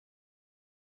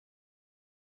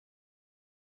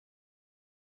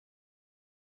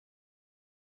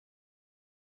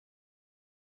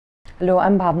Hello,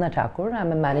 I'm Bhavna Thakur.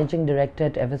 I'm a managing director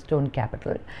at Everstone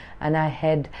Capital, and I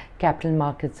head capital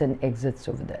markets and exits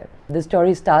over there. The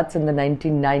story starts in the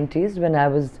 1990s when I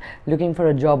was looking for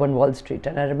a job on Wall Street,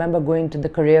 and I remember going to the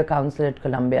Career Council at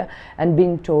Columbia and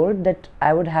being told that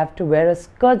I would have to wear a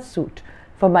skirt suit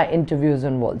for my interviews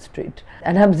on Wall Street.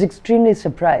 And I was extremely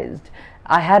surprised.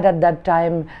 I had at that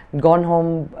time gone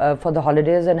home for the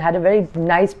holidays and had a very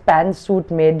nice pantsuit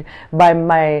made by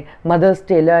my mother's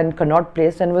tailor in Connaught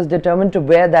Place, and was determined to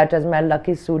wear that as my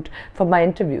lucky suit for my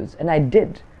interviews. And I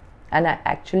did. And I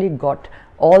actually got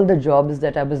all the jobs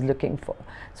that I was looking for.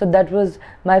 So that was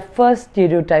my first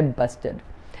stereotype busted.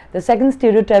 The second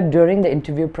stereotype during the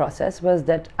interview process was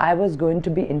that I was going to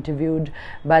be interviewed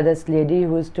by this lady who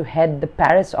was to head the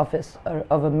Paris office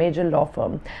of a major law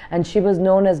firm, and she was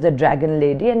known as the Dragon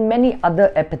Lady, and many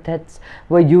other epithets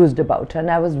were used about her.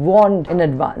 And I was warned in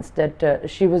advance that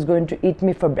she was going to eat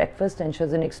me for breakfast, and she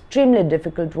was an extremely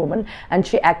difficult woman, and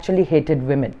she actually hated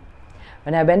women.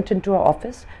 When I went into her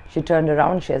office, she turned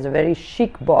around. She has a very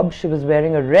chic bob. She was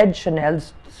wearing a red Chanel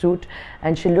suit,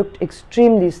 and she looked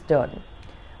extremely stern.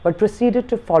 What proceeded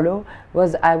to follow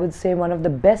was, I would say, one of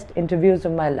the best interviews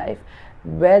of my life,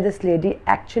 where this lady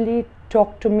actually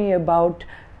talked to me about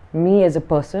me as a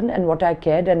person and what I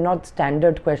cared, and not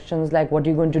standard questions like what are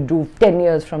you going to do 10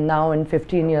 years from now and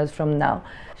 15 years from now.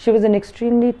 She was an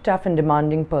extremely tough and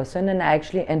demanding person, and I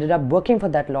actually ended up working for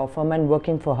that law firm and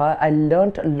working for her. I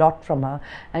learnt a lot from her,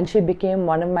 and she became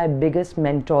one of my biggest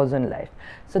mentors in life.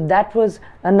 So that was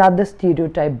another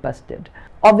stereotype busted.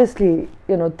 Obviously,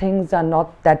 things are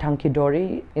not that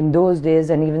hunky-dory. In those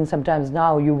days, and even sometimes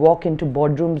now, you walk into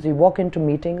boardrooms, you walk into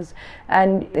meetings,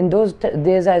 and in those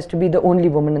days I used to be the only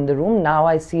woman in the room. Now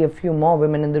I see a few more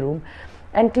women in the room,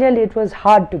 and clearly it was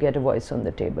hard to get a voice on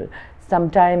the table.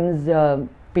 Sometimes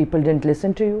people didn't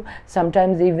listen to you.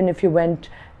 Sometimes even if you went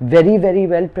very, very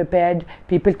well prepared,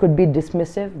 people could be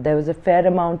dismissive. There was a fair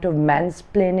amount of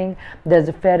mansplaining. There's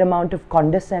a fair amount of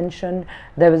condescension.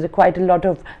 There was quite a lot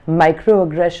of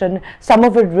microaggression. Some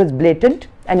of it was blatant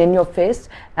and in your face,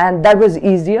 and that was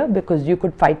easier because you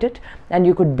could fight it, and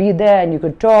you could be there, and you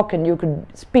could talk, and you could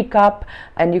speak up,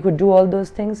 and you could do all those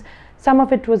things. Some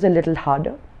of it was a little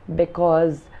harder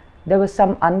because there was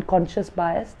some unconscious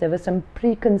bias. There were some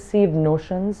preconceived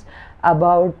notions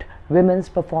about women's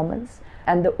performance.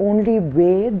 And the only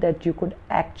way that you could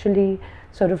actually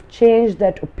sort of change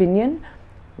that opinion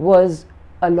was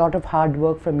a lot of hard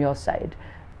work from your side.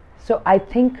 So I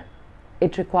think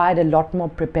it required a lot more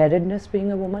preparedness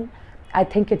being a woman. I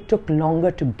think it took longer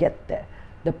to get there.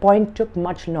 The point took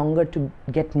much longer to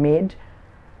get made.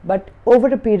 But over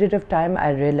a period of time, I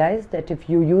realized that if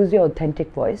you use your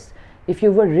authentic voice, if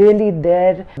you were really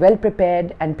there, well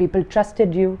prepared, and people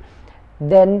trusted you,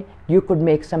 then you could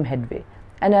make some headway.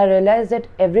 And I realized that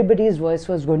everybody's voice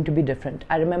was going to be different.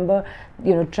 I remember,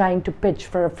 trying to pitch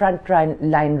for a front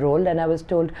line role, and I was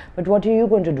told, but what are you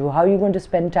going to do? How are you going to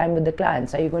spend time with the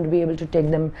clients? Are you going to be able to take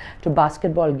them to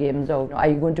basketball games, or are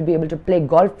you going to be able to play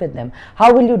golf with them?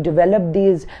 How will you develop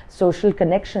these social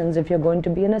connections if you're going to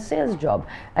be in a sales job?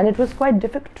 And it was quite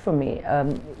difficult for me,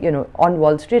 on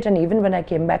Wall Street, and even when I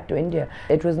came back to India,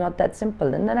 it was not that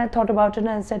simple. And then I thought about it, and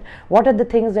I said, what are the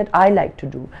things that I like to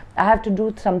do? I have to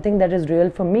do something that is real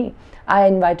for me. I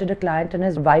invited a client and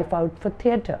his wife out for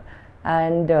theatre,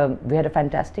 and we had a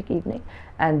fantastic evening,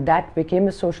 and that became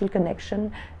a social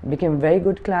connection, became a very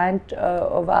good client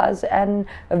of ours, and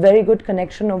a very good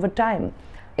connection over time.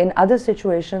 In other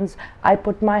situations, I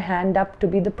put my hand up to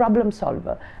be the problem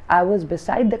solver. I was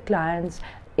beside the clients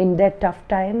in their tough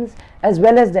times as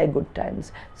well as their good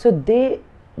times. So they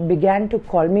began to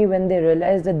call me when they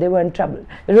realized that they were in trouble.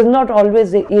 It was not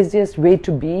always the easiest way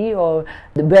to be or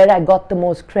where I got the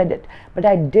most credit, but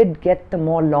I did get the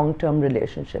more long-term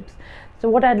relationships. So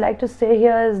what I'd like to say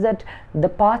here is that the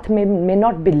path may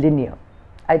not be linear.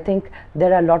 I think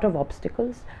there are a lot of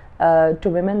obstacles to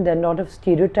women, there are a lot of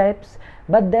stereotypes,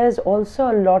 but there's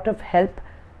also a lot of help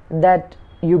that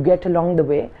you get along the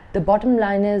way. The bottom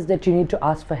line is that you need to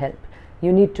ask for help.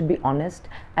 You need to be honest,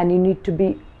 and you need to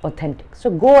be authentic.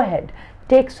 So go ahead,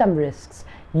 take some risks.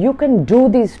 You can do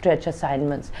these stretch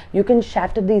assignments. You can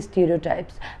shatter these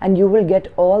stereotypes, and you will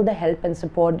get all the help and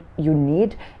support you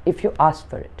need if you ask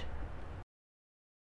for it.